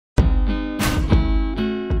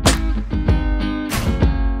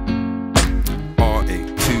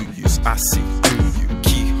I see through you.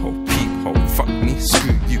 Keyhole, peephole, fuck me,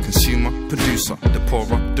 screw you. Consumer, producer, the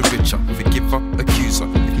poorer, the richer, forgiver, accuser.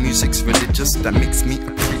 If music's religious, that makes me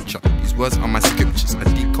a preacher. These words are my scriptures. I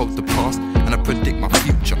decode the past and I predict my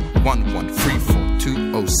future.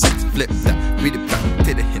 1134206. Flip that, read it back,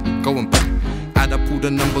 take the hint, going back. Add up all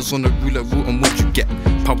the numbers on the ruler rule and what you get.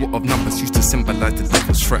 Power of numbers used to symbolize the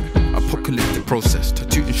devil's threat. Apocalyptic process,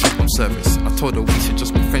 tattooing shop on service. I told her we should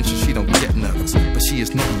just be friends so she don't get nervous. But she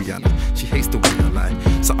is not Rihanna, she hates the way I lie.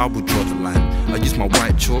 So I will draw the line. I use my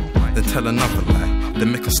white chalk, then tell another lie.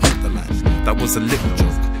 Then make her snap the line. That was a little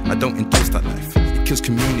joke, I don't endorse that life. It kills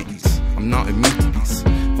communities, I'm not immune to these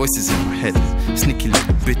voices in my head. Sneaky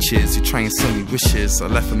little bitches who try and sell me wishes. A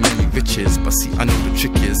life of many riches, but see I know the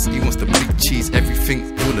trick is he wants the big cheese,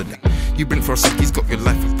 everything, all of that. You blink for a sec, he's got your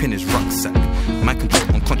life up in his rucksack. My control,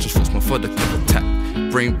 unconscious force, my further clever tap.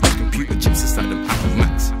 Brain block, computer chips inside them Apple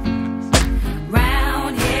Macs.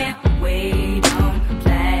 Round here, we don't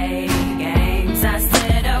play games. I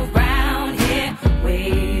said around here,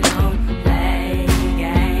 we don't play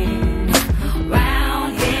games.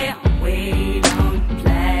 Round here, we don't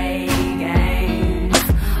play games.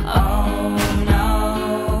 Oh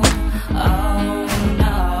no, oh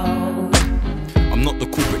no. I'm not the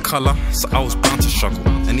corporate colour, so I was bound to struggle.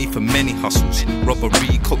 I need for many hustles.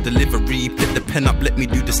 Robbery, coke delivery. Pick the pen up, let me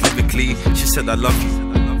do this lyrically. She said I love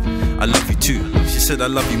you, I love you too. She said I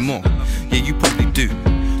love you more, yeah you probably do.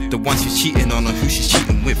 The one she's cheating on or who she's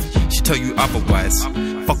cheating with. She tell you otherwise,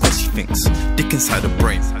 fuck what she thinks. Dick inside her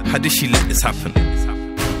brain, how did she let this happen?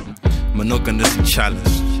 Monogamous and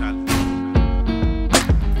challenged.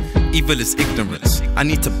 Evil is ignorance, I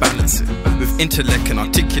need to balance it with intellect and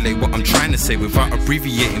articulate what I'm trying to say without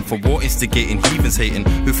abbreviating for war instigating, heathens hating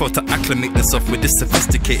who fail to acclimate themselves with this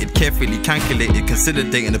sophisticated, carefully calculated,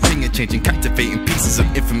 consolidating, opinion changing, captivating pieces of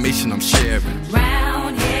information I'm sharing. Round